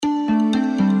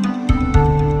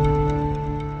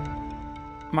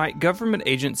Mike, government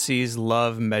agencies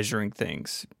love measuring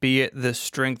things, be it the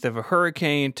strength of a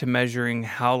hurricane to measuring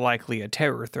how likely a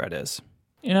terror threat is.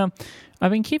 You know,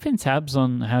 I've been keeping tabs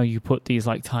on how you put these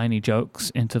like tiny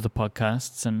jokes into the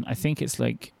podcasts, and I think it's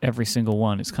like every single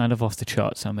one. It's kind of off the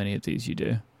charts how many of these you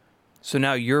do. So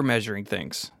now you're measuring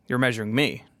things. You're measuring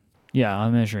me. Yeah,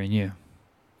 I'm measuring you.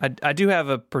 I do have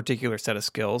a particular set of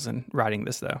skills in writing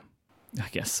this, though. I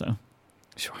guess so.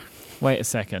 Sure. Wait a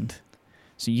second.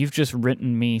 So you've just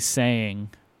written me saying,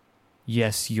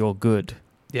 yes, you're good.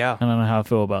 Yeah. I don't know how I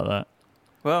feel about that.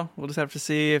 Well, we'll just have to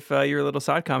see if your little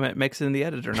side comment makes it in the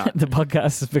edit or not. The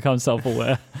podcast has become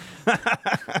self-aware.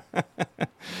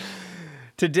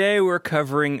 Today, we're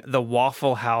covering the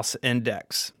Waffle House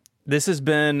Index. This has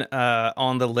been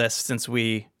on the list since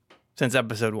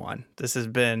episode 1. This has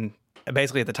been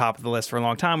basically at the top of the list for a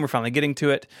long time. We're finally getting to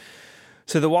it.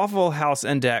 So the Waffle House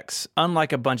Index,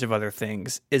 unlike a bunch of other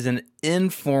things, is an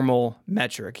informal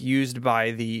metric used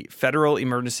by the Federal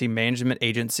Emergency Management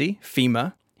Agency,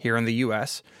 FEMA, here in the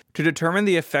U.S., to determine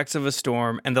the effects of a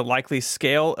storm and the likely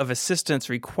scale of assistance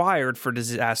required for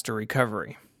disaster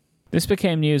recovery. This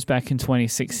became news back in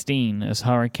 2016 as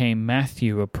Hurricane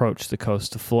Matthew approached the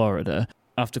coast of Florida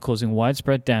after causing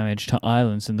widespread damage to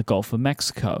islands in the Gulf of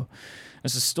Mexico.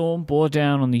 As the storm bore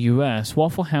down on the U.S.,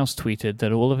 Waffle House tweeted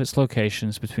that all of its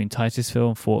locations between Titusville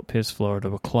and Fort Pierce, Florida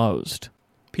were closed.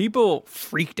 People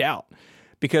freaked out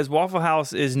because Waffle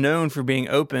House is known for being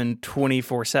open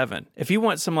 24/7. If you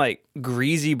want some like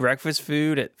greasy breakfast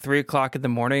food at 3 o'clock in the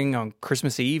morning on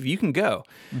Christmas Eve, you can go.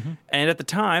 Mm-hmm. And at the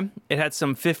time, it had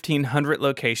some 1,500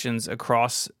 locations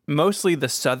across mostly the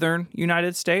southern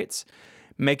United States,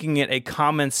 making it a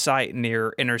common sight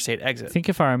near interstate exits. I think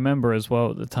if I remember as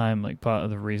well at the time, like part of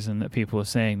the reason that people were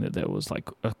saying that there was like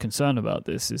a concern about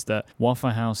this is that Waffle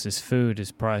House's food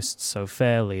is priced so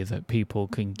fairly that people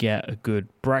can get a good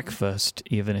breakfast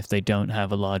even if they don't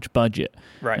have a large budget.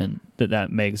 Right. And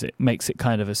that makes it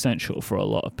kind of essential for a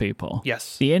lot of people.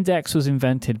 Yes. The index was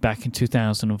invented back in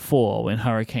 2004 when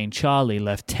Hurricane Charlie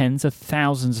left tens of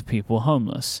thousands of people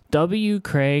homeless. W.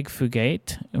 Craig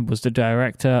Fugate was the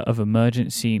director of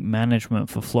emergency management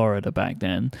for Florida back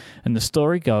then, and the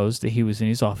story goes that he was in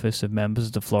his office with members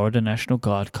of the Florida National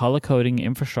Guard color-coding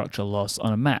infrastructure loss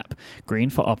on a map,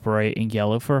 green for operating,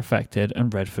 yellow for affected,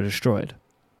 and red for destroyed.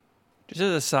 Just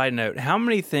as a side note, how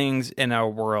many things in our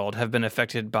world have been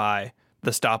affected by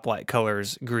the stoplight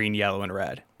colors green, yellow, and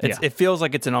red? It feels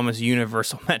like it's an almost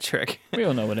universal metric. We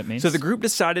all know what it means. So the group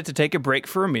decided to take a break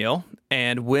for a meal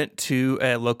and went to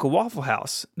a local Waffle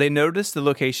House. They noticed the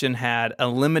location had a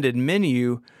limited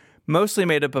menu, mostly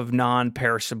made up of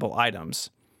non-perishable items.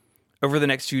 Over the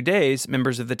next few days,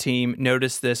 members of the team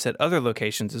noticed this at other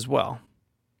locations as well.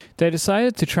 They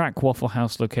decided to track Waffle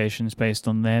House locations based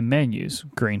on their menus,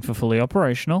 green for fully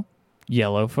operational,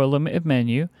 yellow for a limited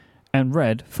menu, and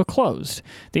red for closed.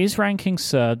 These rankings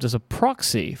served as a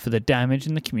proxy for the damage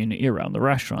in the community around the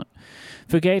restaurant.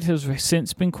 Fugate has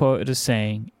since been quoted as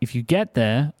saying, "If you get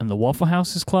there and the Waffle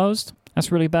House is closed,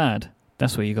 that's really bad.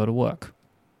 That's where you go to work."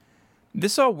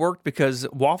 This all worked because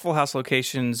Waffle House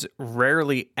locations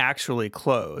rarely actually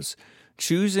close,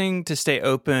 choosing to stay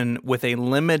open with a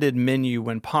limited menu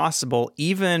when possible,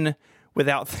 even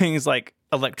without things like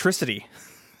electricity.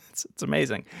 It's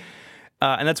amazing.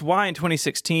 And that's why in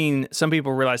 2016, some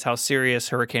people realized how serious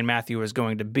Hurricane Matthew was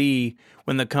going to be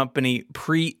when the company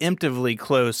preemptively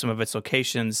closed some of its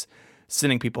locations,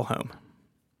 sending people home.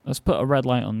 Let's put a red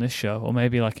light on this show, or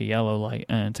maybe like a yellow light,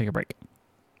 and take a break.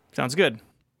 Sounds good.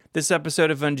 This episode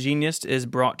of Ungeniused is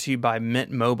brought to you by Mint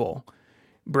Mobile.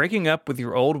 Breaking up with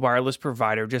your old wireless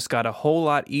provider just got a whole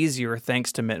lot easier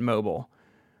thanks to Mint Mobile.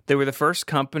 They were the first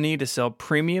company to sell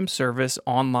premium service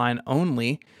online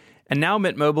only, and now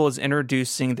Mint Mobile is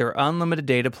introducing their unlimited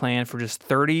data plan for just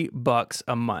 $30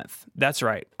 a month. That's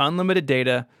right, unlimited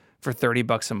data for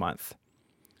 $30 a month.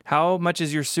 How much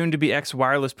is your soon-to-be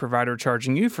ex-wireless provider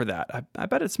charging you for that? I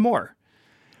bet it's more.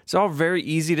 It's all very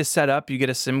easy to set up. You get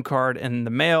a SIM card in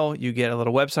the mail, you get a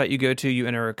little website you go to, you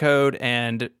enter a code,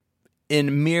 and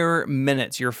in mere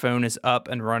minutes, your phone is up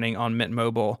and running on Mint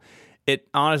Mobile. It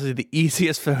honestly the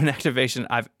easiest phone activation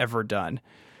I've ever done.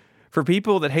 For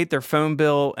people that hate their phone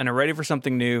bill and are ready for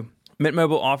something new, Mint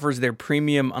Mobile offers their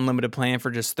premium unlimited plan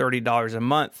for just $30 a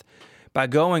month by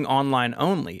going online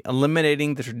only,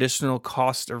 eliminating the traditional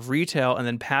cost of retail and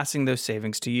then passing those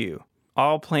savings to you.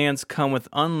 All plans come with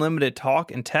unlimited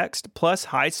talk and text, plus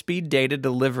high-speed data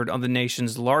delivered on the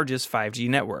nation's largest 5G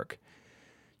network.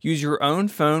 Use your own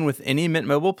phone with any Mint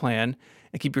Mobile plan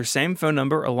and keep your same phone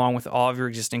number along with all of your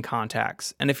existing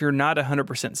contacts. And if you're not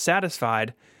 100%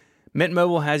 satisfied, Mint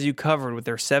Mobile has you covered with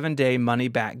their 7-day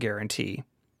money-back guarantee.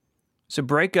 So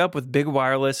break up with Big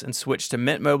Wireless and switch to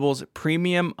Mint Mobile's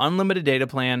premium unlimited data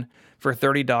plan for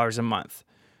 $30 a month.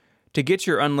 To get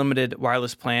your unlimited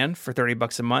wireless plan for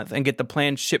 $30 a month and get the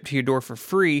plan shipped to your door for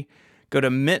free, go to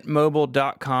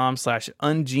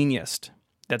mintmobile.com/ungeniused.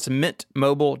 That's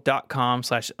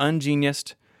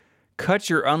mintmobile.com/ungeniused. Cut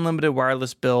your unlimited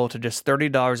wireless bill to just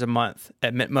 $30 a month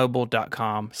at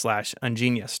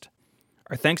mintmobile.com/ungeniused.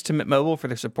 Our thanks to Mint Mobile for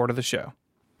their support of the show.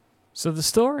 So the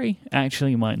story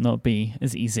actually might not be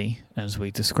as easy as we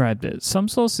described it. Some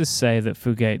sources say that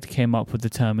Fugate came up with the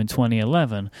term in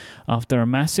 2011 after a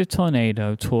massive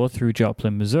tornado tore through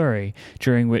Joplin, Missouri,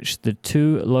 during which the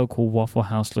 2 local Waffle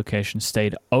House locations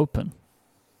stayed open.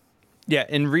 Yeah,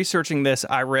 in researching this,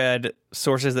 I read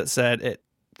sources that said it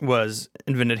was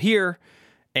invented here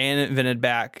and invented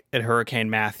back at Hurricane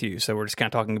Matthew. So we're just kind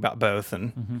of talking about both,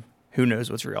 and who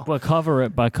knows what's real. Well, cover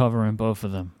it by covering both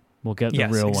of them. We'll get the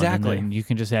real exactly. one, and then you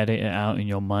can just edit it out in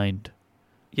your mind.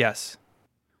 Yes.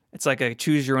 It's like a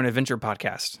choose your own adventure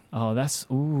podcast. Oh, that's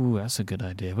a good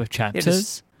idea. With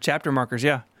chapters? Chapter markers,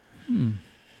 yeah.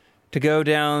 To go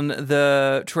down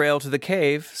the trail to the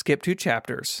cave, skip 2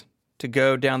 chapters. To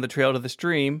go down the trail to the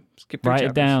stream, skip 3 chapters. Write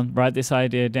it down. Write this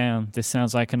idea down. This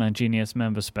sounds like an Ungenius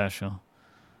member special.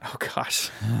 Oh,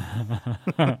 gosh.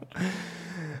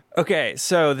 Okay,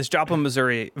 so this Joplin,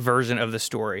 Missouri version of the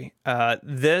story.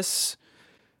 These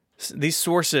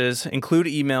sources include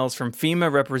emails from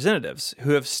FEMA representatives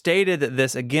who have stated that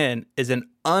this, again, is an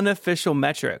unofficial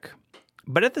metric.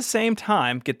 But at the same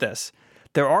time, get this,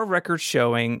 there are records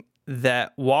showing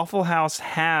that Waffle House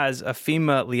has a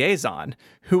FEMA liaison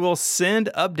who will send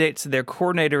updates to their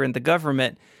coordinator in the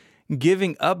government,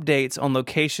 giving updates on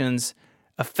locations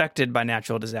affected by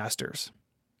natural disasters.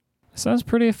 Sounds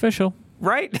pretty official.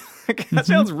 Right? That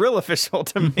sounds real official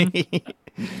to me.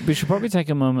 We should probably take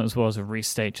a moment as well to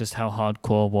restate just how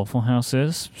hardcore Waffle House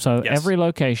is. So every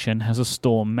location has a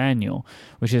store manual,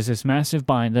 which is this massive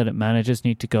binder that managers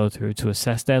need to go through to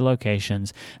assess their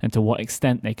locations and to what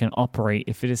extent they can operate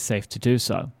if it is safe to do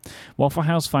so. Waffle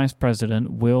House Vice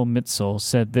President Will Mitzel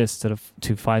said this to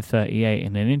 538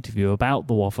 in an interview about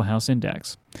the Waffle House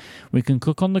Index. We can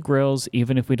cook on the grills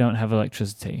even if we don't have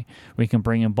electricity. We can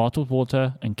bring in bottled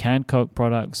water and canned Coke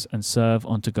products and serve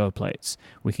on to-go plates.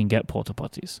 We can get porta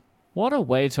potties. What a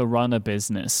way to run a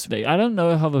business. I don't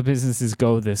know how the businesses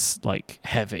go this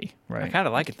heavy, right? I kind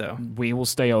of like it though. We will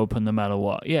stay open no matter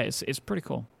what. Yeah, it's pretty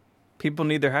cool. People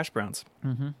need their hash browns.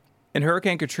 Mm-hmm. In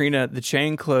Hurricane Katrina, the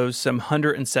chain closed some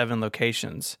 107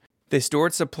 locations. They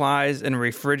stored supplies in a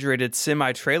refrigerated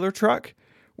semi-trailer truck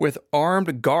with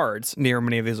armed guards near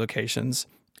many of these locations,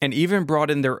 and even brought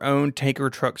in their own tanker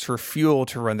trucks for fuel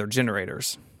to run their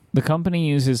generators. The company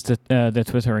uses their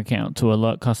Twitter account to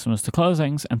alert customers to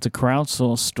closings and to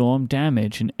crowdsource storm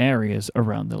damage in areas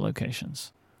around their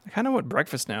locations. I kind of want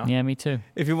breakfast now. Yeah, me too.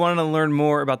 If you want to learn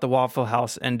more about the Waffle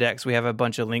House Index, we have a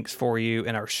bunch of links for you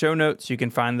in our show notes. You can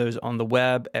find those on the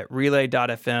web at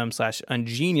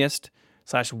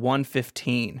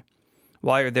relay.fm/ungeniused/115.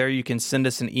 While you're there, you can send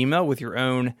us an email with your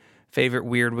own favorite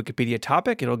weird Wikipedia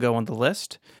topic. It'll go on the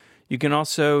list. You can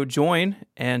also join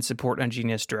and support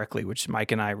Ungeniused directly, which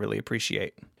Mike and I really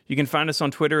appreciate. You can find us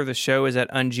on Twitter. The show is at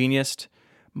Ungeniused.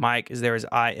 Mike is there as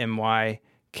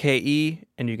IMYKE,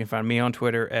 and you can find me on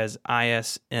Twitter as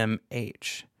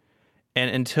ISMH. And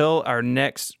until our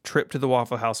next trip to the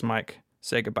Waffle House, Mike,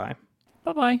 say goodbye.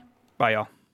 Bye-bye. Bye, y'all.